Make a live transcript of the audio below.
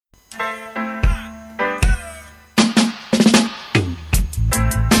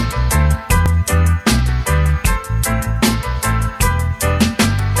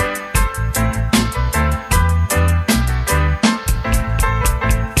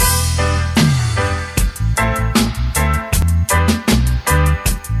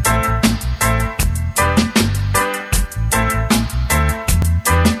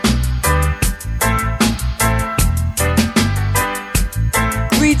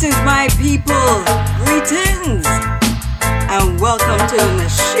Greetings, my people. Greetings. And welcome to the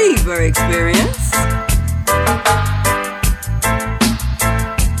Nashiva Experience.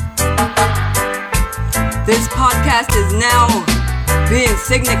 This podcast is now being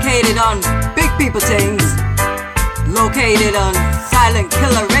syndicated on Big People Things, located on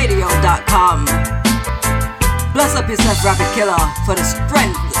SilentKillerRadio.com. Bless up yourself, Rapid Killer, for the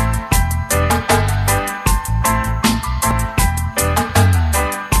strength.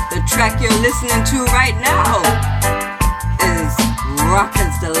 The track you're listening to right now is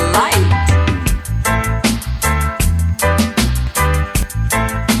Rockin's Delight.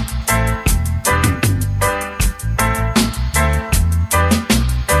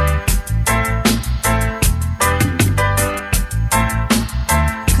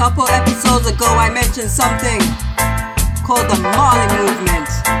 Couple episodes ago I mentioned something called the Marley Movement.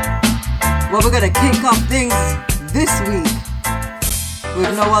 Well, we're gonna kick off things this week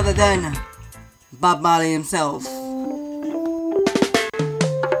with no other than Bob Marley himself.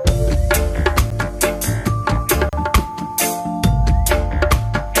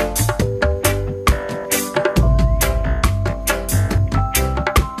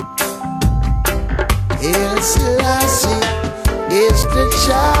 It's the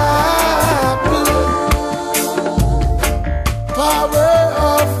chapel, power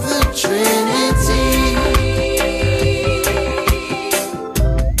of the Trinity.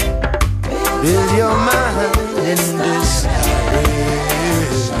 Build your mind in this direction.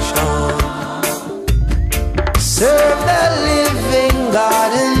 Serve the living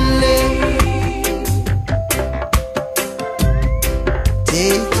God and live.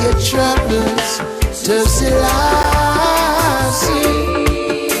 Take your troubles to Selassie.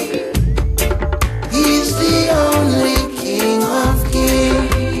 He's the only King of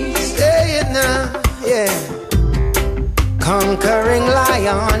Kings. Say it now, yeah. Conquering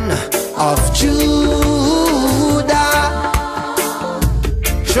Lion of Judah.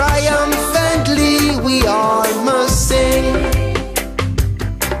 Triumphantly we all must sing.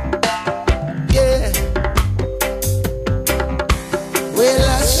 Yeah. Well,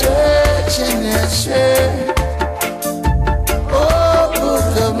 I search and I search.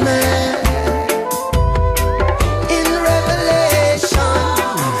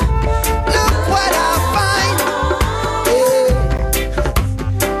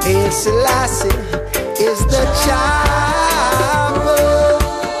 Selassie is the chapel.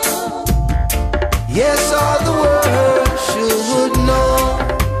 Yes, all the world should know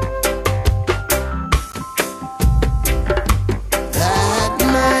that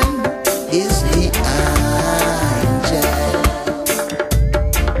man is the angel,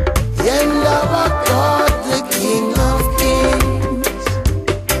 and our God, the King of Kings.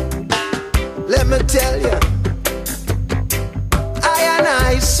 Let me tell you,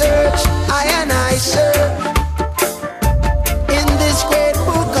 I search in this great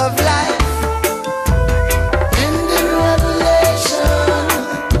book of life, and in Revelation,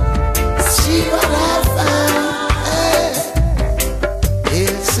 see what I find.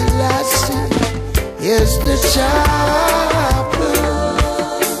 It's Selassie, it's the chapel.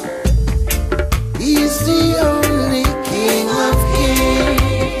 He's the only King of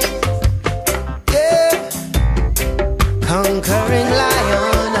Kings. Yeah, conquering Lion.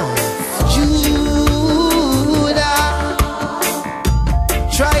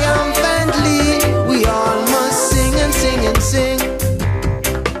 Triumphantly, we all must sing and sing and sing.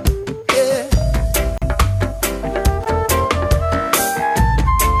 Yeah.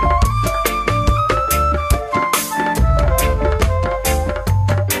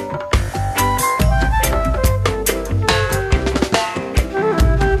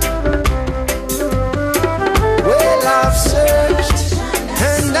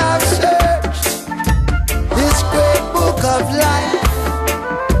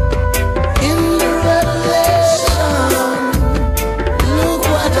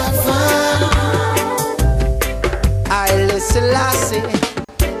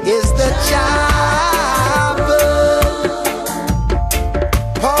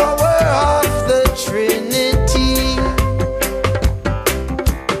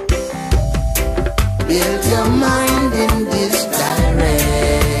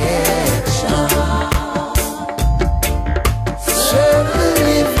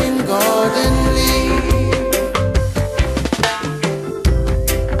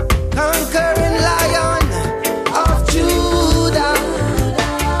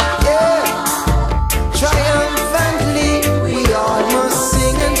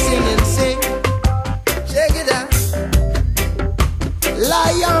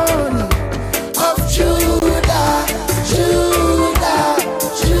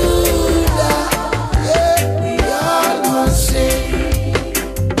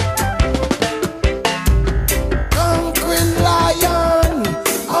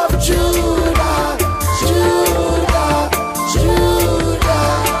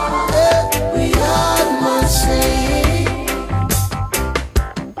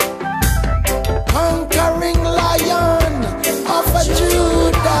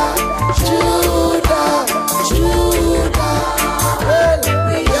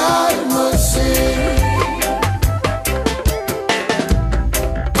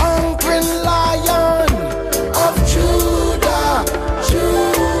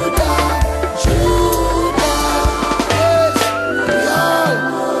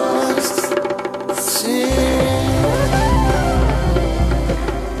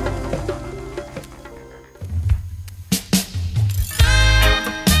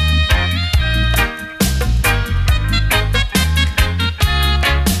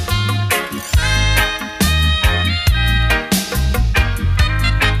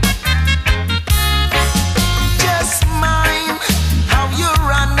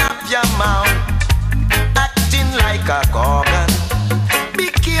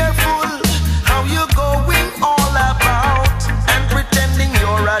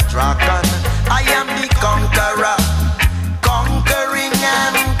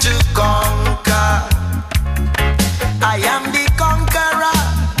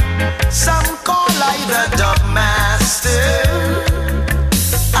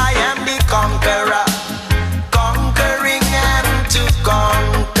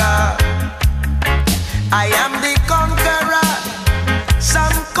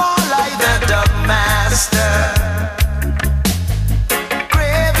 master.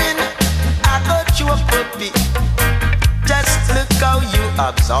 Craving, I got you a puppy. Just look how you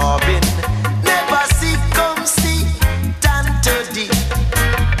absorbing. Never see, come see, tan to deep.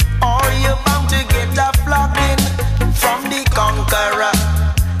 Or you're bound to get a flogging from the conqueror.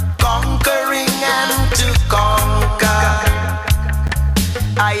 Conquering and to conquer.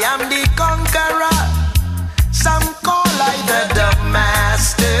 I am the conqueror. Some call I the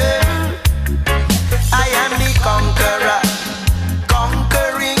master. I am the conqueror.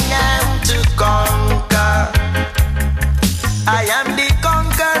 Conquering and to conquer. I am the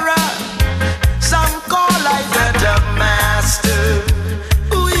conqueror. Some call I the master.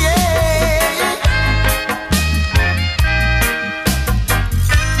 Ooh yeah.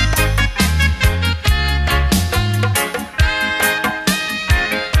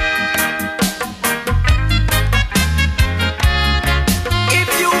 If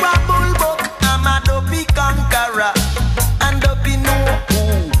you a bulldog, I'm a dopey conqueror. And dopey know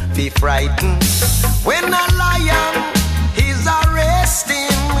who be frightened. When a lion is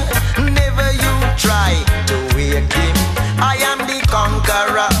arresting, never you try to wake him. I am the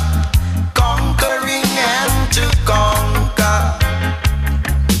conqueror, conquering and to conquer.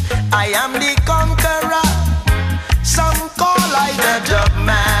 I am the conqueror. Some call I the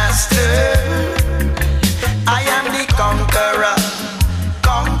master. I am the conqueror,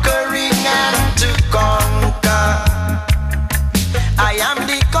 conquering and to conquer. I am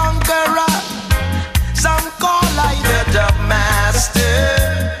the conqueror. Some call I the master.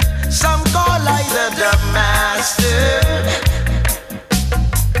 Some call I the master.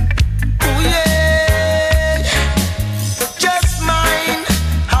 Ooh yeah. Just mind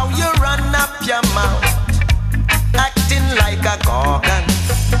how you run up your mouth, acting like a gorgon.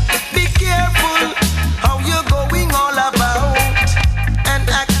 Be careful how you're going all about and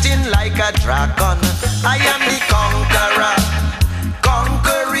acting like a dragon. I am the conqueror,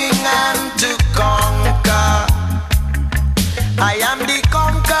 conquering and to conquer. I am the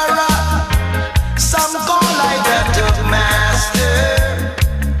conqueror. Some call I the master.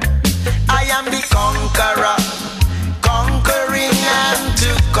 I am the conqueror, conquering and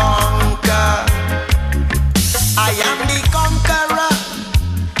to conquer. I am the conqueror.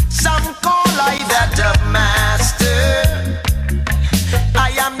 Some call I the master. I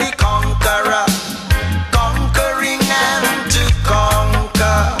am the conqueror, conquering and to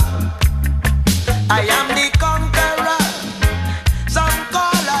conquer. I am the conqueror. Some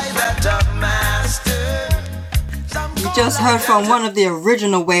call I the master. Some We call just I heard from the- one of the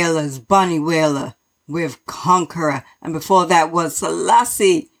original Wailers, Bunny Wailer, with Conqueror. And before that was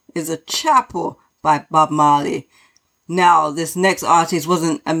Selassie is a Chapel by Bob Marley. Now, this next artist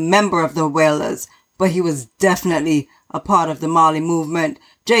wasn't a member of the Wailers, but he was definitely a part of the Marley movement.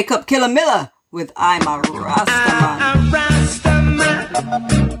 Jacob Killer Miller with I'm a Rastaman. I'm Rastaman,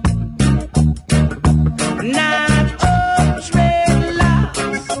 not a dreadlocks.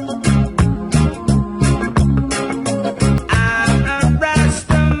 I'm a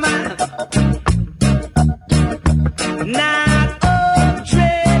Rastaman, not a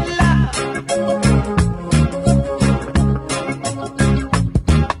dreadlocks.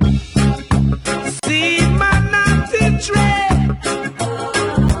 See my naughty dread.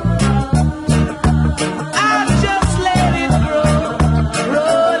 I just let it grow,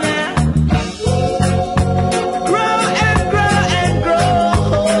 grow.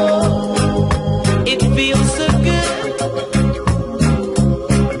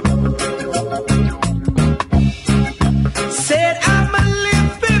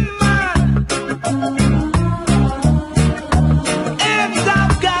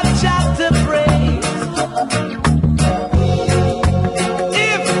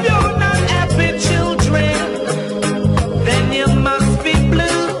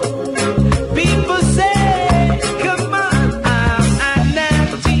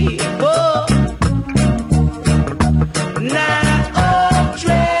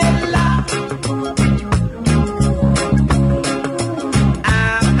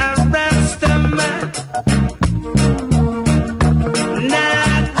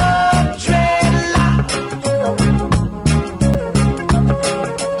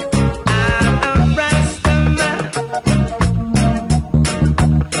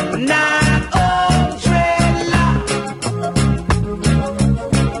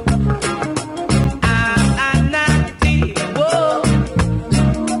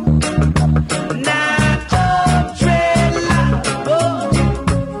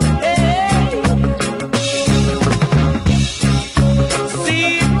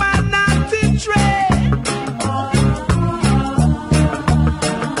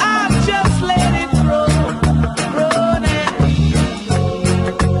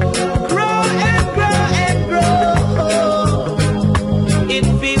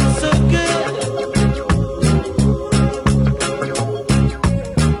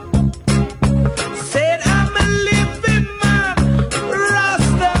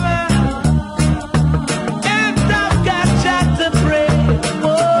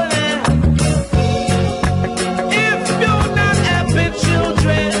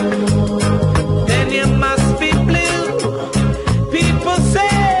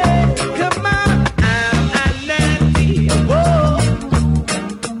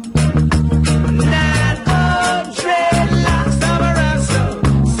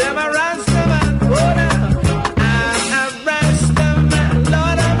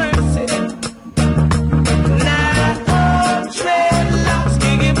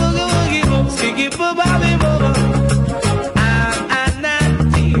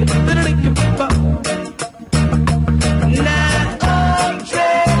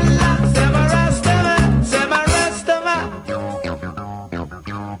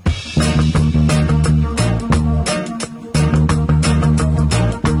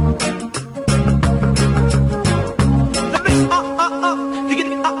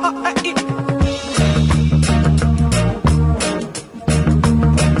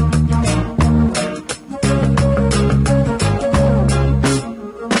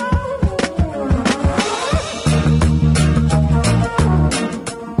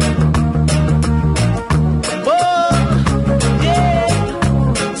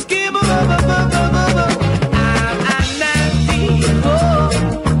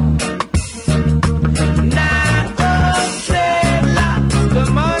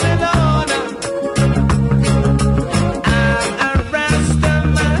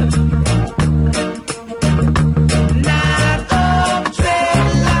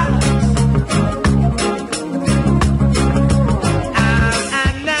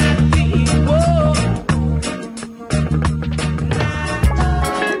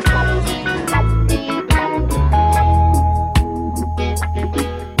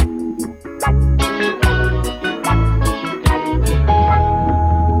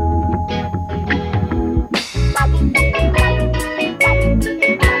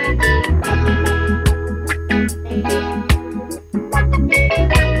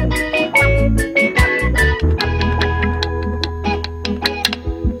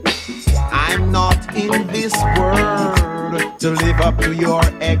 to your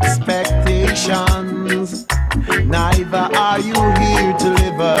expectations. Neither are you here to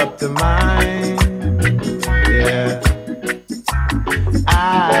live up to mine. Yeah.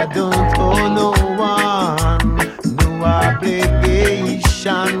 I don't owe no one, no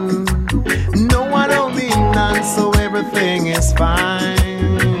obligation. No, I don't mean none, so everything is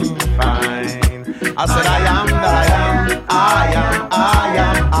fine, fine. I said I am that I am, I am, I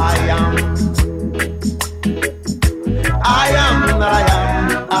am, I am. I am that I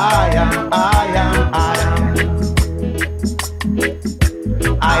am, I am, I am, I am.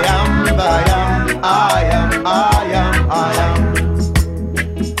 I am that I am, I am, I am, I am.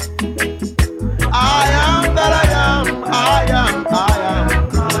 I am that I am, I am, I am.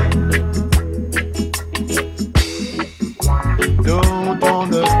 Don't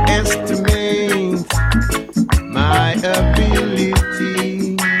underestimate my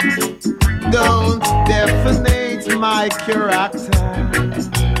ability. Don't definite my character.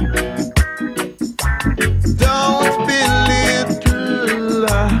 Don't belittle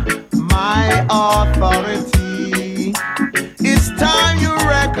my authority. It's time you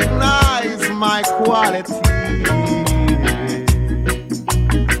recognize my quality.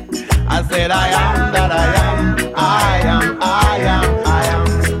 I said I am that I am, I am, I am, I am.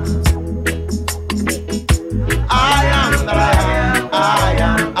 I am that I am, I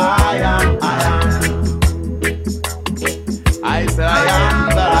am, I am, I am. I said I am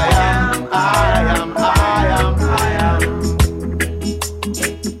that I am, I am, I am, I am.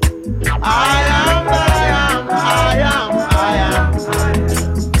 I am that I am, I am, I am.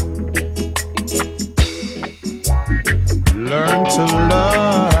 Learn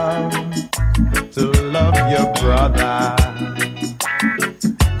to love your brother.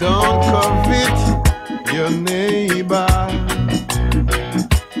 Don't covet your neighbor.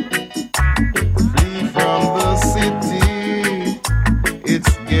 Flee from the city,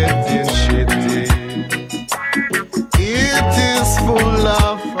 it's getting shitty. It is full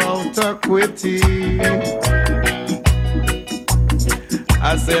of autocrity.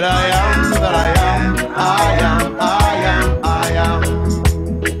 I said I am that I am, I am, I am, I am.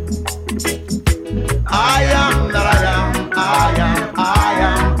 I am that I am, I am, I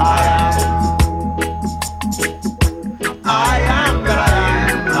am, I am. I am that I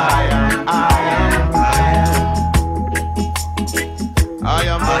am, I am, I am, I am. I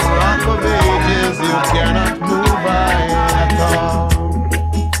am the rock of ages, you cannot move by at all.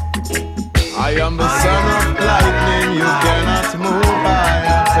 I am the son of lightning, you cannot move by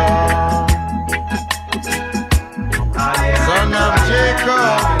at all. Son of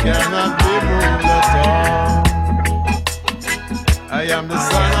Jacob cannot be moved at all. I am the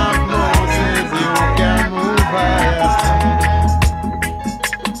son of Moses, you can move by at all.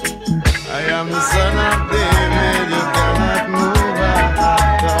 I am the son of David, you cannot move by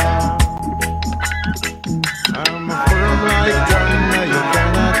at all. I'm a firm like thunder, you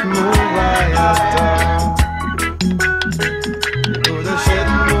cannot move by at all. You could have shed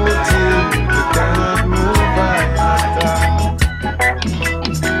more tears, you cannot move by at all. You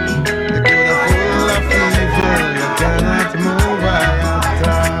could have full of evil, you cannot move by at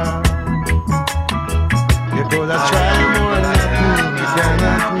all. You could have tried more nothing, you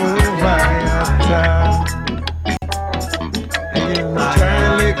cannot move by at all. And you try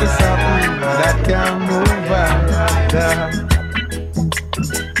to lick something that can move by at all.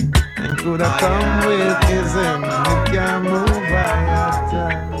 And could have come with ism, you can move by at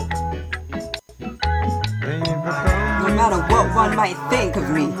all. No matter what one might think of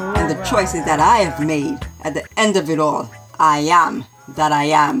me and the choices that I have made, at the end of it all, I am that I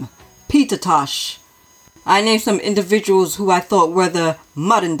am. Peter Tosh. I named some individuals who I thought were the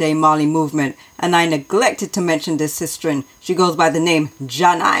modern day Marley Movement, and I neglected to mention this sister. She goes by the name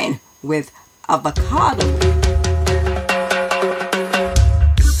Janine with Avocado.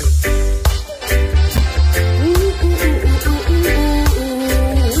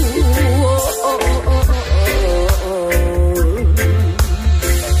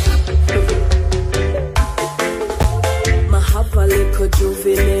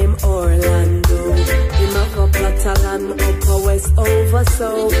 Juvie name Orlando. Him have a plot of land upper west over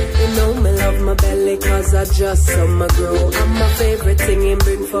so. You know me love my belly cause I just summer grow. And my favorite thing him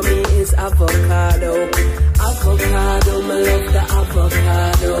bring for me is avocado. Avocado, me love the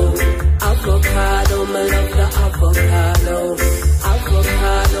avocado. Avocado, me love the avocado.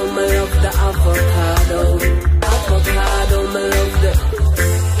 Avocado, me love the avocado. Avocado, me love the.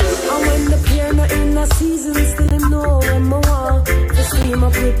 And when the pear not in the season, still him know when me want to steam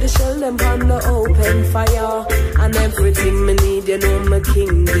up with the shell them on the open fire. And everything me need, you know my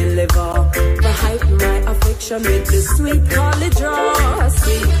king deliver. The hype my affection with the sweet college draw.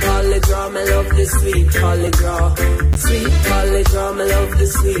 Sweet college draw, me love the sweet college draw. Sweet college draw, me love the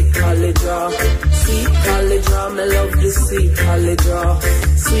sweet college draw. Sweet college draw, me love the sweet college draw.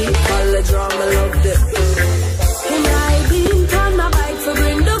 Sweet college draw, me love the. Him riding on my bike for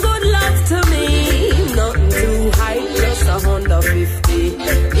bring the good love to me. Nothing too high, just 150.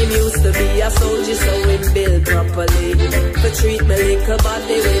 Him used to be a soldier, so him build properly. For treat me like a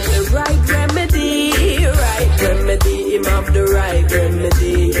body with the right remedy. Right remedy, him have the right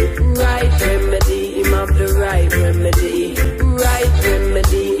remedy. Right remedy, him have the right remedy. Right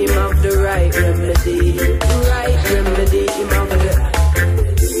remedy, him have the right remedy. Right remedy, him have the.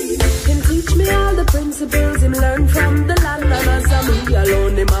 Him teach me all the principles him learn from the land. And as I'm me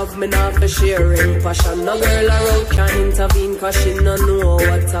alone, him have me not for sharing passion. No girl around can intervene, cause she no know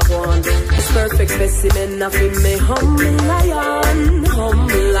what I want. It's perfect specimen of him, me humble lion.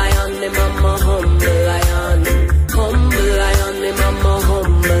 Humble lion, him mama humble lion. Humble lion, him mama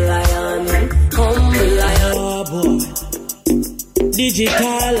humble lion. Humble lion. Oh boy,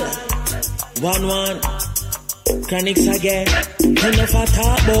 digital 1-1 Chronics again. Enough a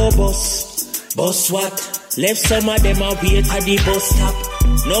talk about bus what? Left some of them a wait at the bus stop.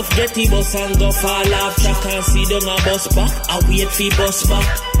 Enough get the bus and go fall off track and see them a bus back. I wait for bus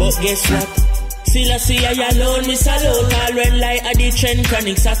back, but guess what? Still I see I alone, miss alone. All red light at the trend,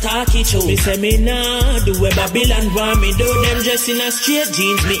 Chronics attack it show. Me say me nah do a Babylon want me do. Them dress in a straight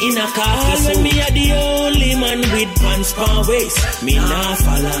jeans, me in a khaki suit. When me a the only man with pants pan waist, me nah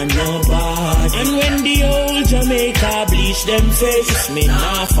follow nobody. And when the old Jamaica bleach them face, me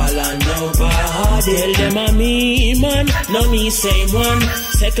nah follow nobody. Tell them a me man, no me same one.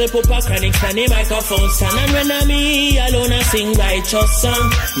 Circle pop a Chronics on the microphone stand. And when a me alone I sing righteous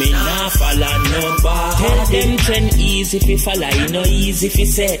song, me nah follow nobody. Tell them trend easy fi follow, no easy fi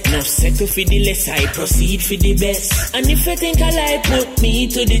set. No settle fi the less, I proceed fi the best. And if you think I lie, put me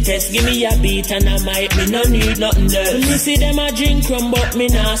to the test. Give me a beat and I might, me no need nothing else. Me see them a drink rum, but me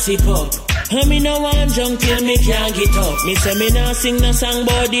nah sip up. And me no want junk till me can't get up. Me say me nah sing no song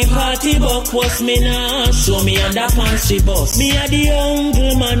about the party buck. What's me nah show me under pants bus. Me a the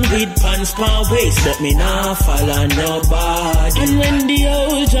uncle man with pants pan waist, but me nah follow nobody. And when the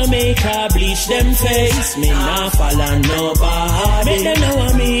old Jamaica bleach them face, me nah follow nobody. Make them know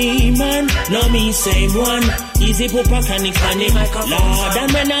a me man, no me same one. Easy pop a Chronics on the Lord.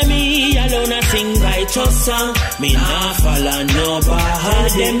 And when a me alone I sing righteous song, me nah follow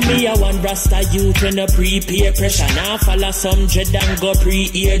nobody. Them me a one Rasta youth when a pre-peer pressure. Nah follow some dread and go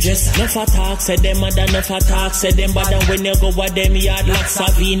pre-ear dress. Enough a talk said them mad, enough a talk said them bad. And when you go with them yard like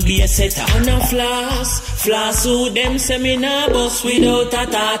Savine be a setter. And a floss who them say me nah bust without a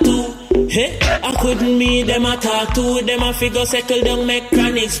tattoo. Hey, I couldn't meet them a talk to them a figure circle down make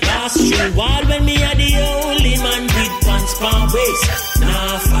Chronics pass through. While when me a the only man with pants pan waist,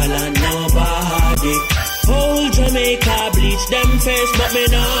 nah follow nobody. Whole Jamaica bleach them face, but me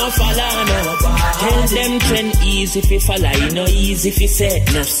nah follow nobody. Tell them trend easy fi follow, no easy fi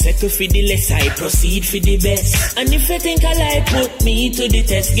set. No settle fi the less, I proceed fi the best. And if you think I lie, put me to the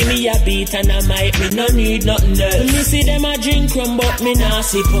test. Give me a beat and I might, me no need nothing else. Me see them a drink rum, but me nah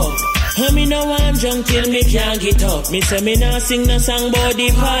sip up. And me no want junk till me can't get up. Me say me nah sing no song about the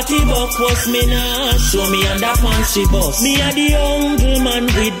party buck. What's me nah show me under pants bus. Me a the uncle man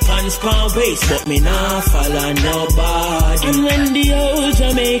with pants pan waist, but me nah follow nobody. And when the old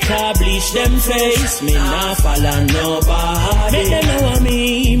Jamaica bleach them face, me nah follow nobody. Make them know a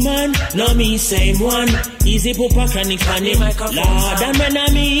me man, no me same one. Easy pop a Chronics on the Lord. And when a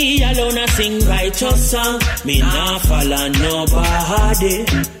me alone I sing righteous song, me nah follow nobody.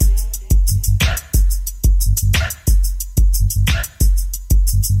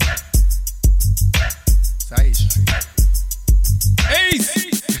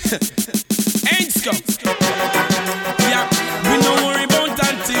 Ain't go. Yeah, we don't worry about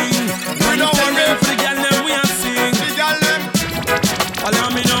that thing. We don't worry for the girl them we are sing. The girl them. Allow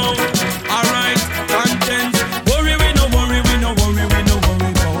me now. Alright, content. Worry, we no worry, we no worry, we no worry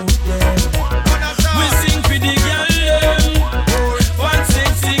about them. We sing for the girl them. One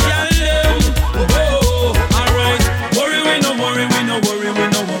sexy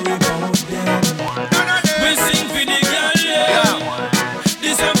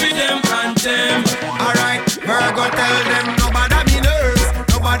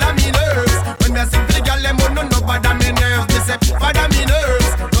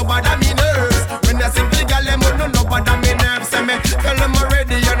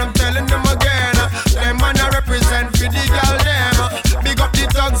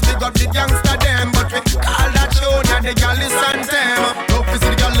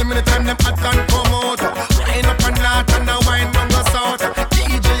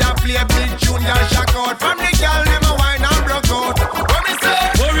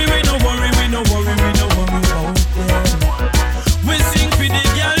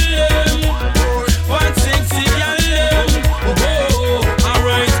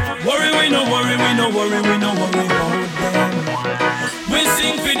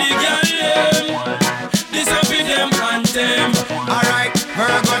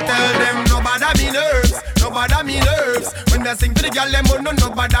I sing to the girl, them no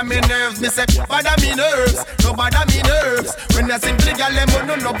bother me nerves. Me say, bother me nerves, no bother me nerves. When I sing to the girl, them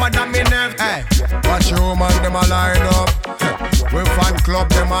no bother me nerves. Hey, watch you man, them a line up. We fan club,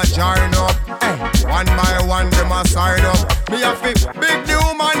 them a join up. Hey, one by one, them a sign up. Me a fit big the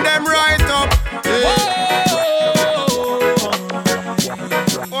woman, them right up. Yeah.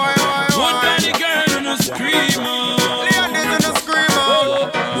 One tiny girl in a screamer. Ladies in a screamer.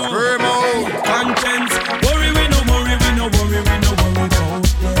 Scream out. Conscience. Worry, we no worry, we no worry, we no worry about them.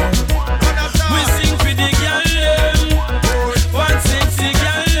 We sing for the girl them. One sexy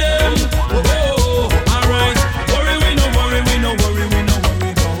girl them. Oh, alright. Worry, we no worry, we no worry, we no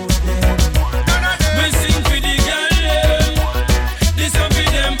worry about them. We sing for the girl them. This will be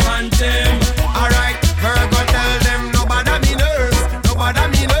them and them. Alright, her go tell them no bother me nerves, no bother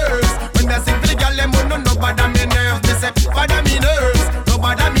me nerves. When I sing for the girl them no bother me nerves. They say bother me nerves, no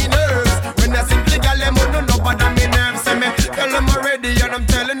bother me nerves. When I sing for the girl them no bother me nerves. Say me tell them already and I'm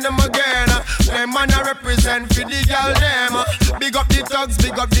telling them again. Them man I represent for the girl them. Big up the thugs,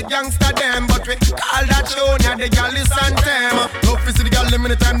 big up the gangster them. But we call that show now the girl is on them. Love to see the girl them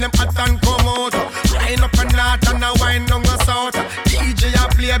anytime them hot and come out. Line up and north and a wine down the south. DJ a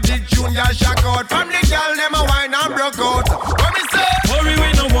play big tune, y'all shock out. From the girl them a wine and broke out. What me say? Worry, we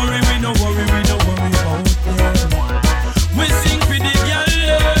no worry, we no worry, we no worry about them. We sing for the girl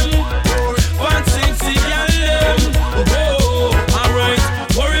them. One sexy girl them. Oh, alright.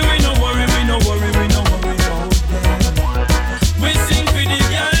 Worry, we no worry, we no worry, we no worry about them. We sing for the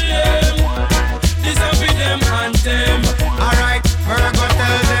girl them. This will be them and them. Alright, her go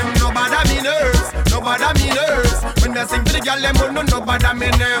tell them no bother me nerves, no bother me nerves. When I sing to the girl them no bother me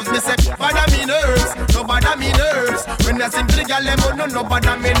nerves. Me say bother me nerves, no bother me nerves. When I sing to the girl them no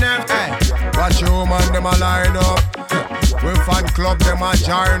bother me nerves. Hey, watch you man them a line up. We fan club them a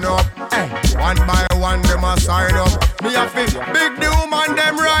join up. Hey, one by one them a sign up. Me a fit big the woman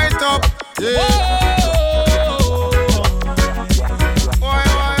them right up. Yeah.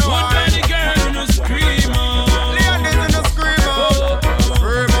 One tiny girl in a screamer. Ladies in a screamer.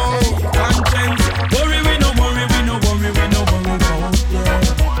 Scream out. Conscience. Worry, we no worry, we no worry, we no worry about them.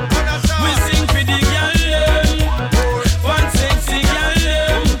 We sing for the girl them. One sexy girl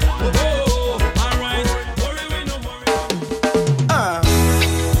them. Oh, alright. Worry, we no worry.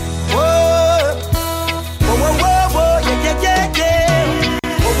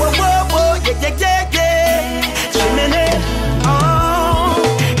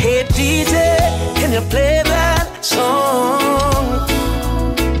 Hey DJ, can you play that song?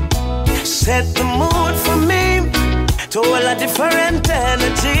 Set the mood for me to all a different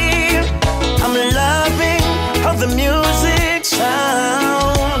energy. I'm loving how the music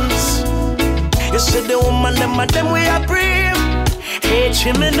sounds. You see the woman, them we are breathe. Hey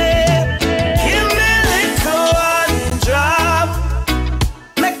chimney, give me a little one drop.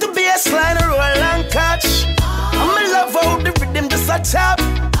 Make the bassline roll and catch. I'm in love how the rhythm just a tap.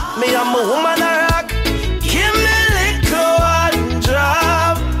 Me I'm a woman a rock. Give me a little one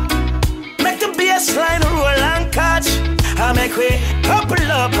drop. Make the bassline roll and catch. I make we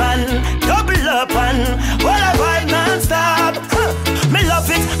couple up and double up and all I ride non-stop. Me love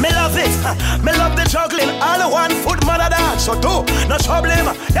it, me love it. Me love the juggling. All the one foot mother dance. So do no trouble.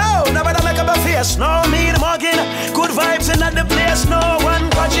 Yo, nobody make up a face. No me the mugging. Good vibes in the place. No one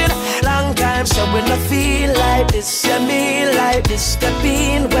grudging. Long time so when I feel like this, yeah me like this. Step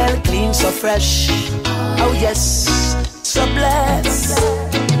in well clean so fresh. Oh yes, so blessed.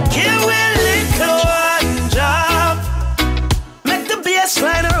 Give me a little one drop. Make the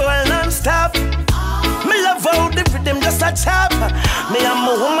bassline roll non-stop. Me love how the rhythm just a tap. Me I'm a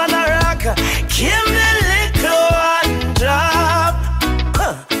woman a rock. Give me a little one drop.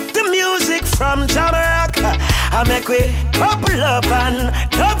 The music from Jamaica. I make we couple up and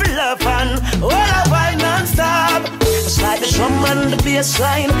double up and all I ride non-stop. It's like the drum and the bass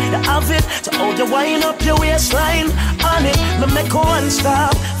line. You have it to hold you wind up your waistline. On it, me make one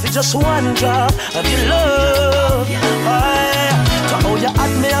stop for just one drop of your love. To hold you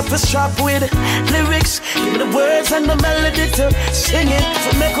at me up a strap with lyrics. Give me the words and the melody to sing it.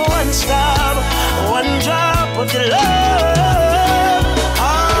 To make one stop, one drop of your love.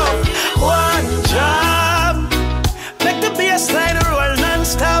 Oh, one drop. Make the bassline roll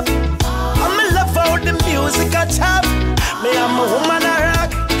non-stop. I'm in love how the music a tap. Me I'm a woman a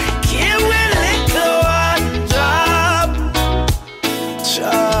rock. Give me a little one drop.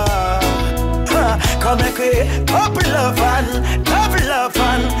 Come make we couple up and double up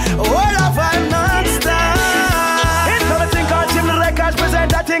and all of our non-stop. It's gonna think called Jim the Records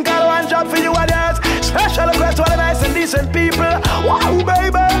present that thing called one drop for you and yours. Special request to all the nice and decent people. Wow,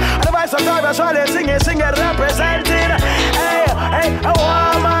 baby. And the voice of God, that's why they sing it representing.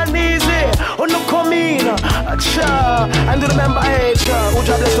 Sure, and do remember age, who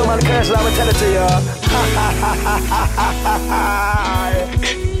job bless no man curse, I will tell it to you.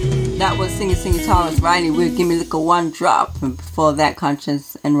 That was Singer Thomas Riley with Gimme Like a One Drop. And before that,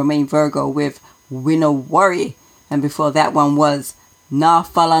 Conscience and Romain Virgo with Winner Worry. And before that one was Nah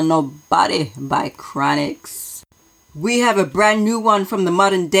Follow Nobody by Chronics. We have a brand new one from the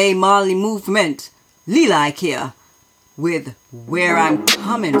modern day Marley Movement. Lila here with Where I'm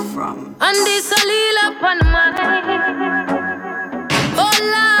Coming From. And this a Lila upon my oh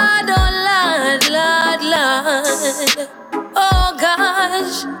Lord, Lord, Lord. Oh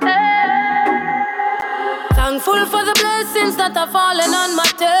gosh. Thankful for the blessings that are falling on my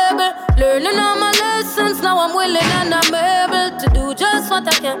table. Learning all my lessons, now I'm willing and I'm able to do just what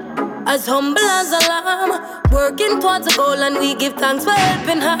I can. As humble as a lamb, working towards a goal, and we give thanks for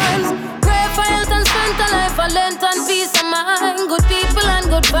helping hands. Pray for health and strength, a life, a length and peace of mind. Good people and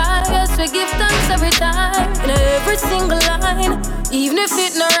good vibes, we give thanks every time. In every single line, even if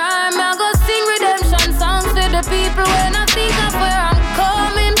it no rhyme, I go sing redemption songs to the people when I think of where I'm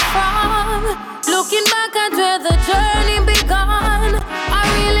coming from. Looking back at where the journey began, I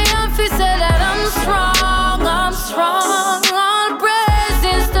really have to say that I'm strong, I'm strong. All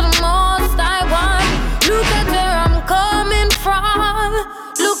praises to the most I want. Look at where I'm coming from.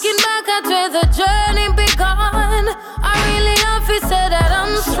 Looking back at where the journey began, I really have to say that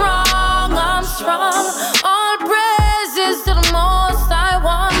I'm strong, I'm strong. All praises to the most I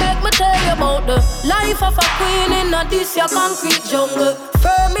want. Make me tell you about the life of a queen in a this your concrete jungle.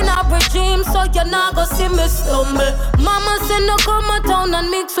 Firm in a regime, so you not go see me stumble. Mama say no come a town and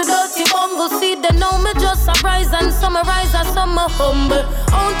mix with dirty bungle. See they know me just a rise and some a rise and some a humble.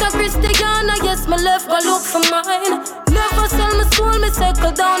 Out of Christiana, yes me left go look for mine. Never sell my soul, me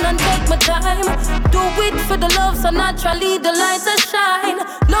settle down and take my time. Do it for the love, so naturally the lights a shine.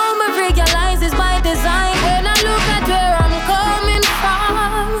 Now me realize it's by design. When I look at where I'm coming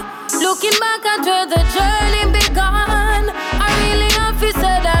from, looking back at where the journey began, I really have to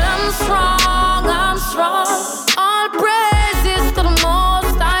say that I'm strong, I'm strong. All praises to the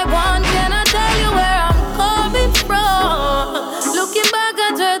most I want. Can I tell you where I'm coming from? Looking back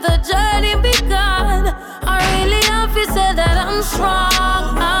at where the journey began, I really have to say that I'm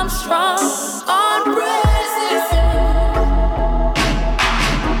strong, I'm strong. All praises.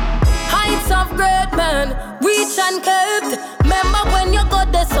 Heights of great men, reach and kept. Remember when you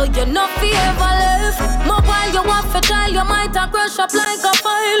got there, so you not fi ever left. Mobile you want to tell, you might have crush up like a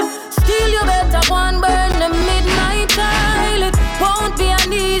file. Still you better go and burn the midnight tile. It won't be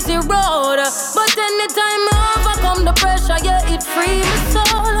an easy road, but anytime I overcome the pressure, yeah, it free my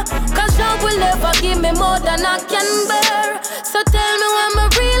soul. Cause you will never give me more than I can bear. So tell me when I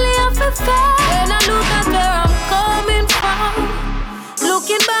really have to fair. When I look at where I'm coming from,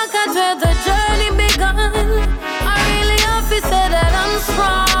 looking back at where the journey began, I really have to say that I'm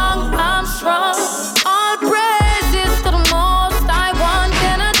strong, I'm strong. All praises to the most I want.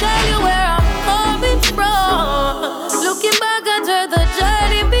 Can I tell you where I'm coming from? Looking back at where the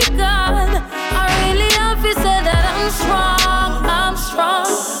journey began, I really have to say that I'm strong, I'm strong.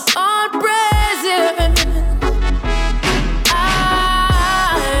 All praises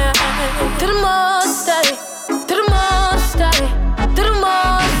to the most I, to the most I, to the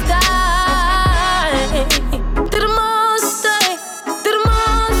most I, to the most I, to the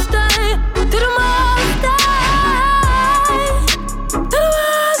most I, to the most I, to the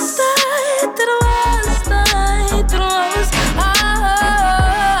most I, to the most I, to the most I.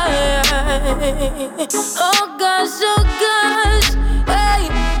 Oh gosh, hey,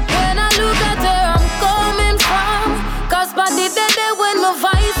 when I look at where I'm coming from, cause by the day when my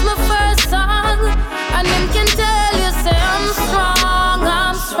voice my first song, and him can tell you say I'm strong,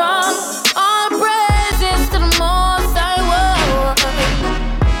 I'm strong. All praises to the most I want.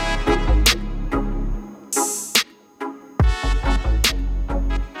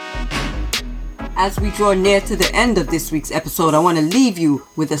 As we draw near to the end of this week's episode, I want to leave you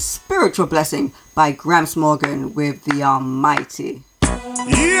with a spiritual blessing by Gramps Morgan with The Almighty.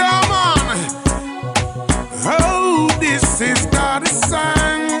 Yeah, man. Oh, this is God's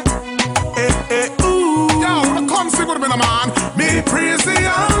song. Ooh. Yo, come sing with me, man. Me praise the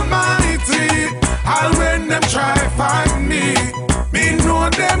Almighty. I'll when them try find me. Me know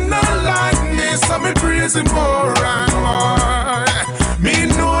them not like me, so me praise him more and more. Me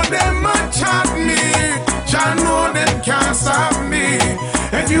know them a chat me. Jah know them can't stop me.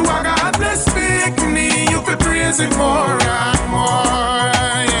 If you are God, bless speak me. You can praise him more and more.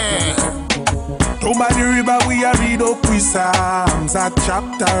 Yeah. Down by the river we a read up we Psalms a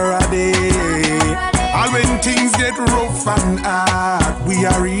chapter a day. All when things get rough and hard, we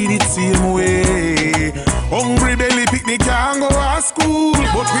a read it same way. Hungry belly picnic can't go to school,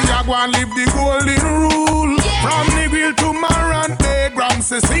 but we are going to live the golden rule. From the grill to Maran, they grams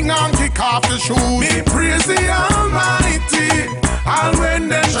say sing and kick off the shoes. Me praise the Almighty, and when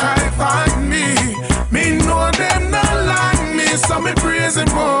them try find me know them not like me, so me praise Him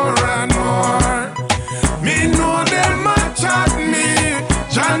more and more. Me know them a chat me,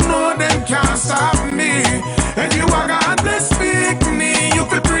 Jah know them can't stop me. If you are God to speak me, you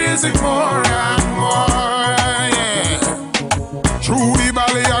can praise Him more and more. Yeah. Through the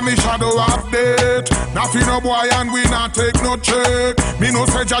valley and the shadow of death, nothing no boy and we not take no check. Me no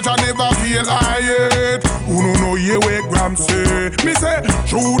say Jah never feel I yet. Who no know ye wake Gram say? Me say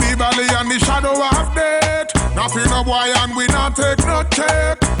through the valley and the shadow of death, nothing no boy and we not take no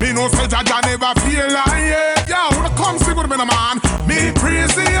check. Me no say Jah never feel I yet. Yo, when it comes to good me no man, me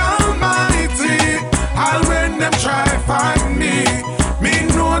praise the Almighty. All when them try find me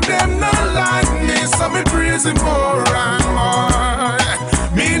know them not like me, so me praise Him more and more.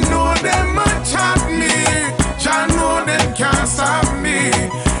 Me know them a chat me, Jah know them can't stop me.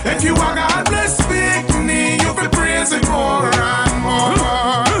 If you are God bless speak me, you will praise Him more and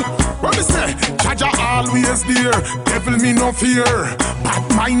more. What me say? Jah always there, devil me no fear. Bad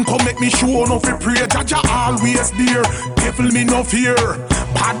mind come make me show no fi pray. Jah always there, devil me no fear.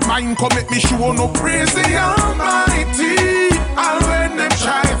 Bad mind come make me show no praise the Almighty. All when them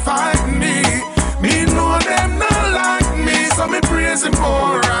try find me know them not like me, so me praise Him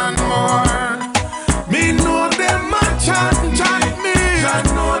more and more. Me know them a chat me, Jah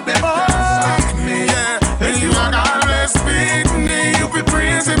know them can't stop me. Yeah, if you are always speak me, you be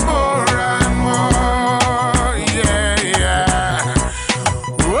praise Him more and more. Yeah, yeah.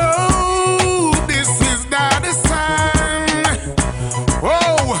 Whoa, this is the sign.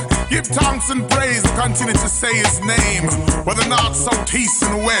 Whoa, give thanks and praise and continue to say His name. Whether north, south, east,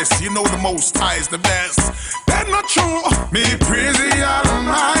 and west, you know the Most High is the best. That's not true. Me praise the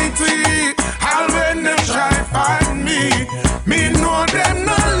Almighty. All when them try find me know them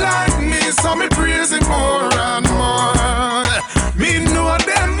not like me, so me praise Him more and more. Me know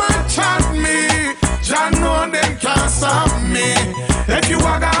them a chat me, Jah know them can't stop me. If you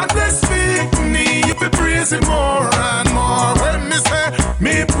are God to speak me, you be praise Him more and more. When me say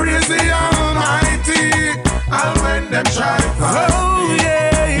me praise the Almighty, all when them try find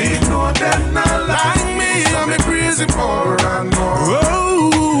me know them not like me, so me praise Him more and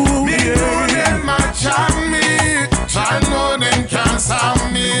more. Me know them a chat me, Jah know them can't stop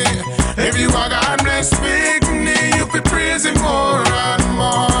me. If you are God to speak me, you be praise Him more and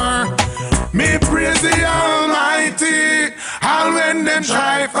more. Me praise the Almighty, all when them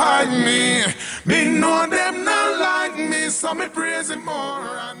try find me know them not like me, so me praise Him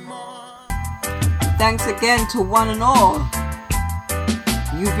more and more. Thanks again to one and all.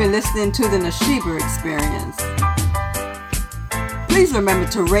 You've been listening to the Nashiba Experience. Please remember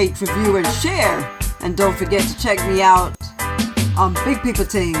to rate, review, and share. And don't forget to check me out on Big People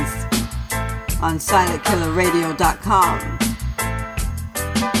Things on SilentKillerRadio.com.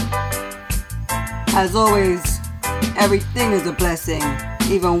 As always, everything is a blessing,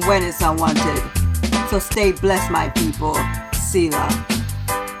 even when it's unwanted. So stay blessed, my people. Selah.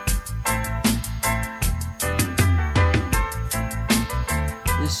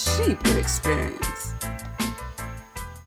 The Sheeper Experience.